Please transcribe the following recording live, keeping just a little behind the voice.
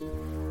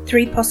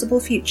3 possible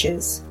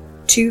futures,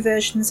 2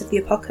 versions of the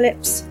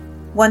apocalypse,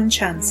 1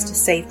 chance to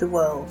save the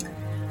world.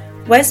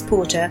 Wes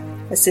Porter,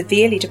 a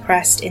severely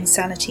depressed,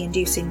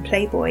 insanity-inducing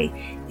playboy,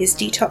 is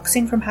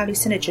detoxing from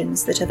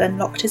hallucinogens that have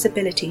unlocked his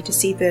ability to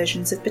see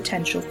versions of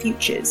potential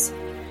futures.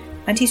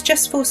 And he's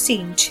just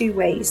foreseen 2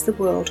 ways the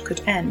world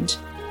could end.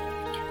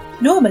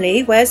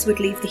 Normally, Wes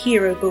would leave the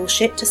hero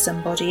bullshit to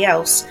somebody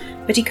else,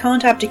 but he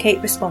can't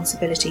abdicate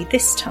responsibility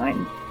this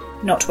time,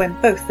 not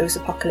when both those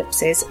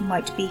apocalypses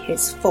might be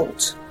his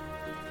fault.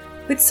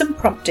 With some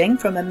prompting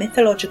from a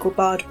mythological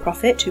bard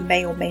prophet who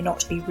may or may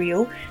not be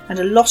real, and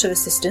a lot of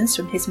assistance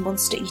from his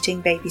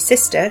monster-eating baby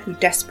sister who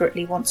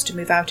desperately wants to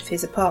move out of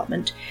his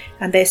apartment,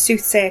 and their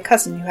soothsayer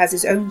cousin who has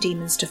his own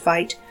demons to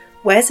fight,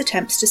 Wes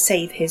attempts to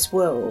save his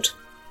world.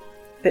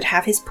 But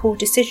have his poor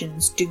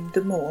decisions doomed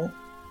them all?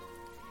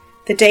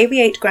 The Day We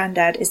Ate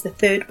Grandad is the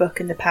 3rd book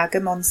in the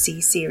Pagamon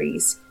Sea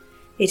series.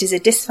 It is a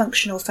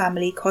dysfunctional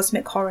family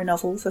cosmic horror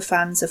novel for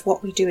fans of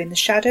What We Do in the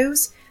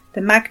Shadows, the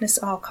Magnus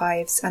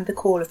Archives and the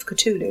Call of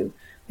Cthulhu,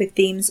 with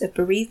themes of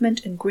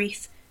bereavement and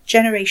grief,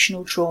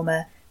 generational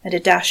trauma, and a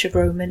dash of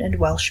Roman and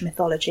Welsh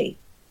mythology.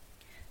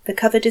 The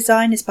cover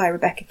design is by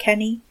Rebecca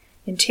Kenny,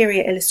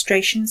 interior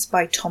illustrations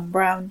by Tom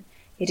Brown,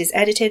 it is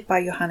edited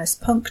by Johannes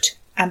Punkt,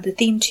 and the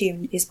theme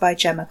tune is by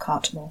Gemma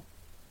Cartmore.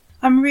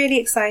 I'm really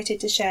excited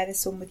to share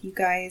this one with you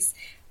guys.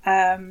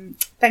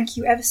 Thank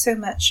you ever so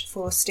much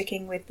for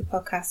sticking with the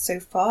podcast so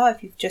far.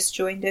 If you've just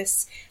joined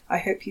us, I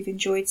hope you've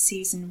enjoyed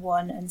season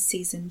 1 and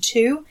season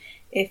 2.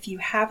 If you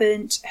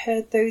haven't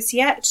heard those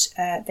yet,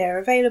 they're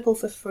available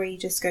for free.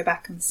 Just go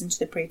back and listen to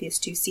the previous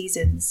 2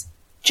 seasons.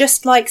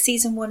 Just like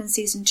season 1 and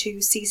season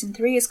 2, season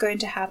 3 is going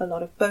to have a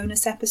lot of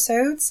bonus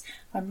episodes.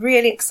 I'm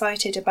really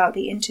excited about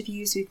the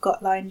interviews we've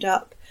got lined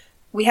up.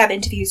 We have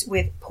interviews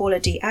with Paula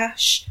D.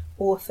 Ashe,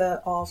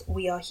 author of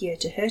We Are Here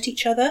to Hurt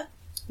Each Other,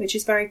 which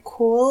is very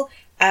cool.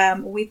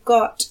 We've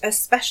got a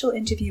special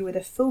interview with a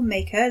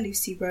filmmaker,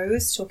 Lucy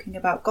Rose, talking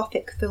about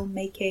Gothic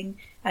filmmaking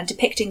and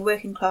depicting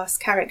working class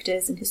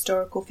characters in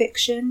historical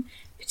fiction,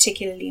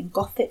 particularly in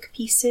Gothic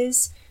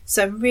pieces.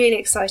 So I'm really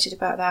excited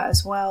about that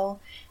as well.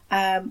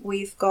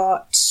 We've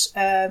got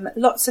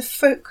lots of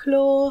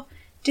folklore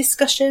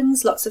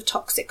discussions, lots of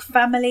toxic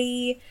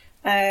family.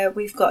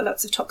 We've got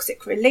lots of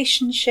toxic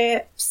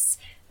relationships.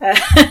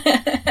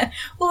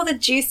 All the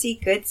juicy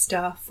good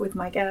stuff with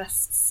my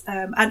guests,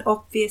 and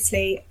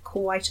obviously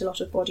quite a lot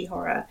of body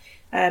horror.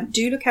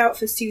 Do look out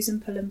for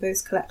Susan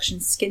Palumbo's collection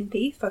Skin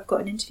Thief. I've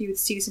got an interview with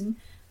Susan,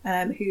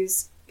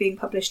 who's being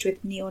published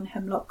with Neon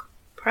Hemlock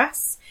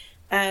Press,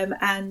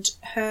 and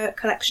her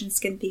collection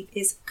Skin Thief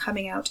is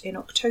coming out in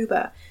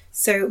October.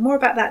 So more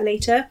about that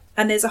later.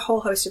 And there's a whole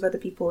host of other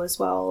people as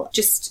well.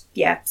 Just,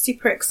 yeah,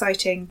 super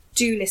exciting.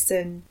 Do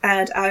listen.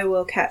 And I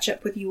will catch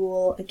up with you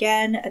all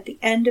again at the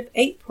end of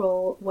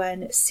April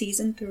when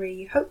season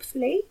 3,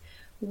 hopefully,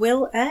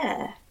 will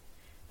air.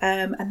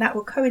 And that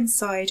will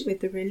coincide with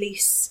the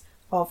release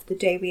of The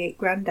Day We Ate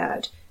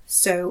Grandad.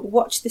 So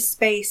watch this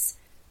space.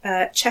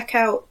 Check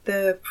out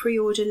the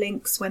pre-order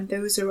links when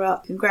those are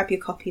up and grab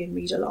your copy and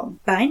read along.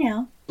 Bye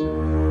now.